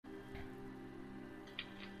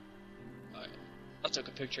took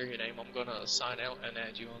a picture of your name. I'm gonna sign out and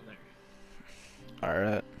add you on there.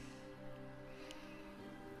 Alright.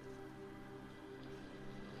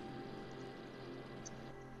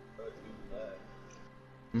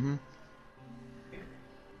 Mm-hmm.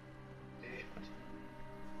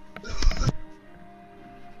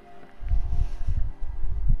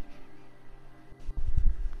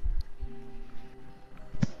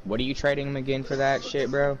 What are you trading him again for that shit,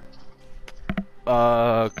 bro?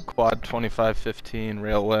 Quad 2515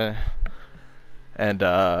 railway and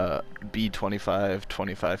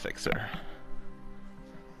B2525 fixer.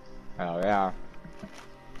 Oh yeah.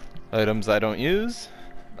 Items I don't use,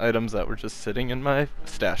 items that were just sitting in my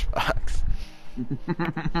stash box.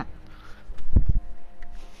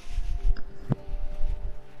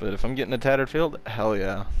 But if I'm getting a tattered field, hell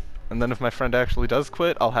yeah. And then if my friend actually does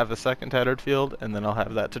quit, I'll have a second tattered field, and then I'll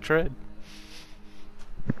have that to trade.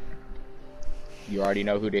 You already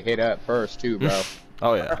know who to hit up first, too, bro.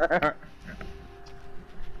 Oh yeah.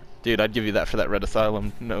 Dude, I'd give you that for that red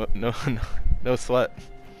asylum. No sweat.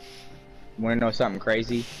 Wanna know something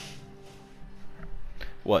crazy?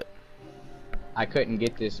 What? I couldn't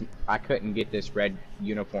get this red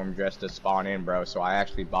uniform dress to spawn in, bro, so I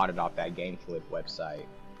actually bought it off that GameFlip website.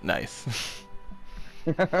 Nice.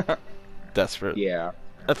 Desperate. Yeah.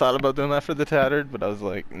 I thought about doing that for the tattered, but I was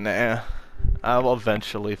like, nah. I'll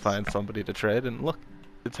eventually find somebody to trade, and look,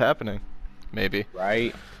 it's happening. Maybe.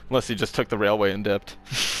 Right? Unless he just took the railway and dipped.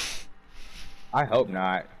 I hope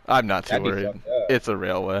not. I'm not too That'd be worried. fucked up. It's a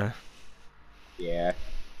railway. Yeah.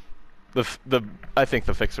 I think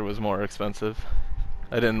the fixer was more expensive.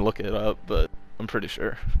 I didn't look it up, but I'm pretty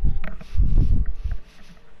sure.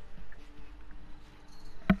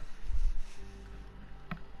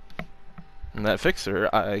 And that fixer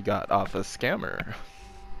I got off a scammer.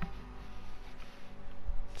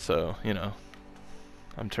 So, you know,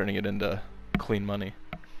 I'm turning it into clean money.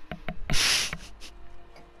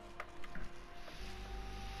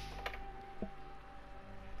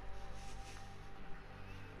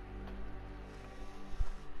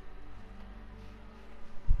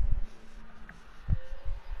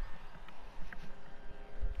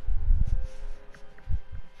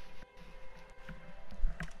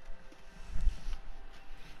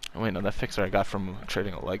 Oh, wait, no, that fixer I got from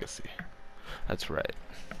trading a legacy. That's right.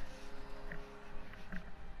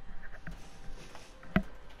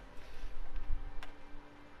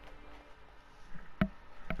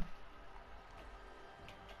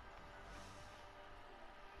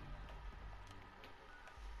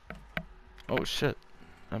 Oh shit,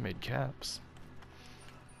 I made caps.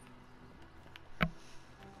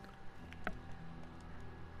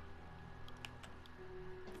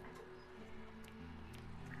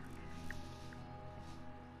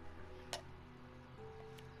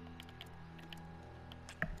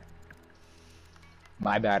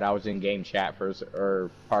 My bad, I was in game chat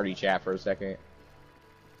or party chat for a second.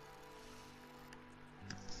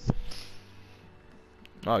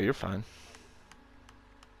 Oh, you're fine.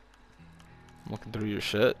 I'm looking through your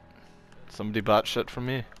shit. Somebody bought shit from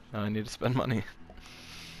me. Now I need to spend money.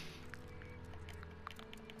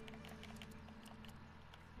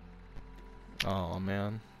 Oh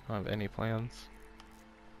man, I don't have any plans.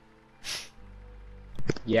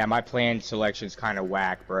 Yeah, my plan selection's kind of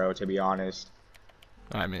whack, bro, to be honest.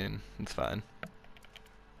 I mean, it's fine.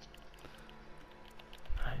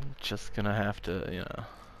 I'm just gonna have to, you know.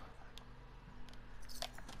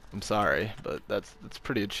 I'm sorry, but that's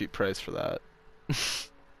pretty a cheap price for that.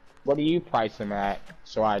 What do you price them at?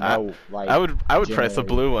 So I know, like. I would price the generally.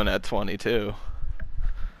 blue one at 22.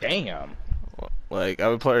 Damn. Like I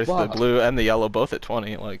would price the blue and the yellow both at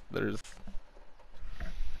 20. Like there's.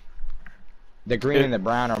 The green and the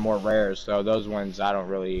brown are more rare, so those ones I don't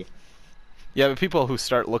really. Yeah, but people who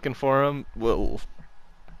start looking for them will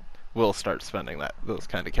start spending those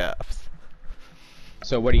kind of caps.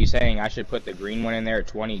 So what are you saying? I should put the green one in there at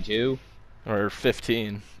 22? Or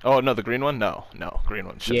 15. Oh no, the green one? No, green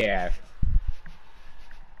one should. Yeah.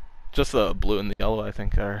 Just the blue and the yellow, I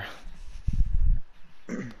think, are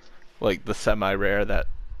like the semi-rare that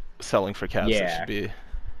selling for caps. Yeah. It should be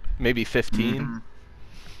maybe 15.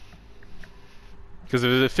 Because if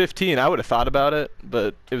it was at 15, I would have thought about it,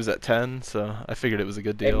 but it was at 10, so I figured it was a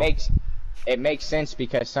good deal. It makes sense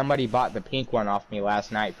because somebody bought the pink one off me last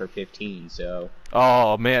night for 15. So.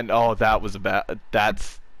 Oh man, oh that was a bad.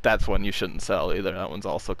 That's one you shouldn't sell either. That one's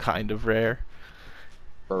also kind of rare.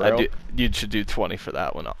 For real? You should do 20 for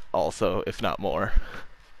that one also, if not more.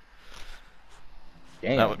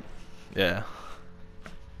 Damn. That one, yeah.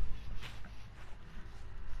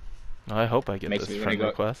 I hope I get Makes this me friend wanna go-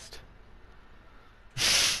 request.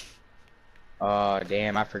 Oh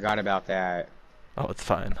damn! I forgot about that. Oh, it's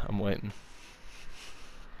fine. I'm waiting.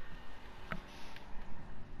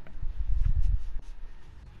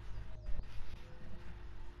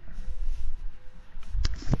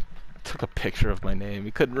 Took a picture of my name.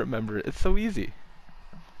 He couldn't remember it. It's so easy.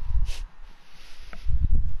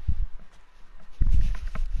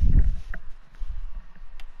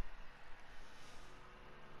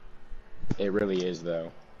 It really is,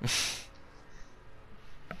 though.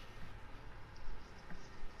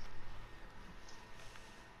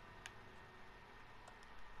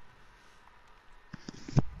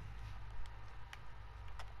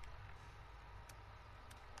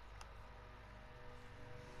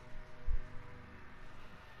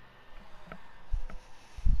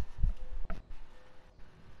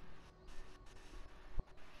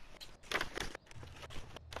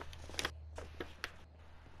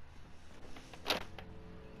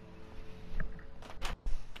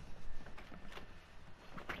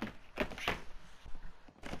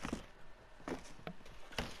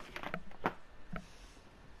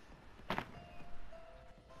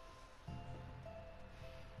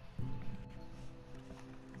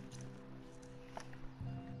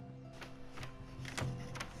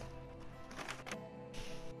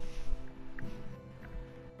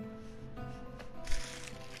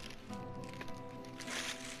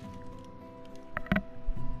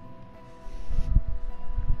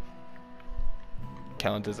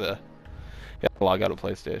 Count as a log out of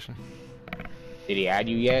PlayStation. Did he add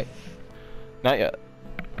you yet? Not yet.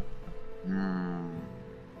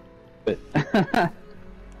 But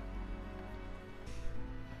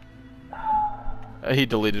He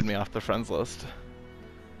deleted me off the friends list.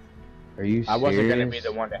 are you serious? I wasn't gonna be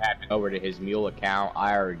the one to have it over to his mule account.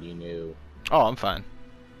 I already knew. Oh, I'm fine.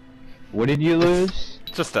 What did you lose?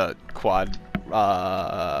 Just a quad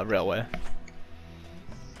railway.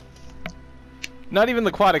 Not even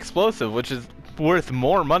the quad explosive, which is worth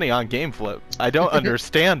more money on GameFlip. I don't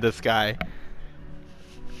understand this guy.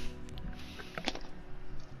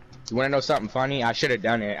 You wanna know something funny? I should have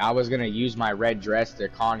done it. I was gonna use my red dress to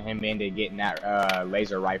con him into getting that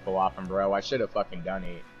laser rifle off him, bro. I should have fucking done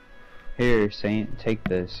it. Here, Saint, take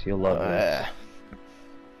this. You'll love this.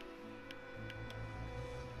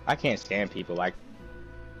 I can't stand people like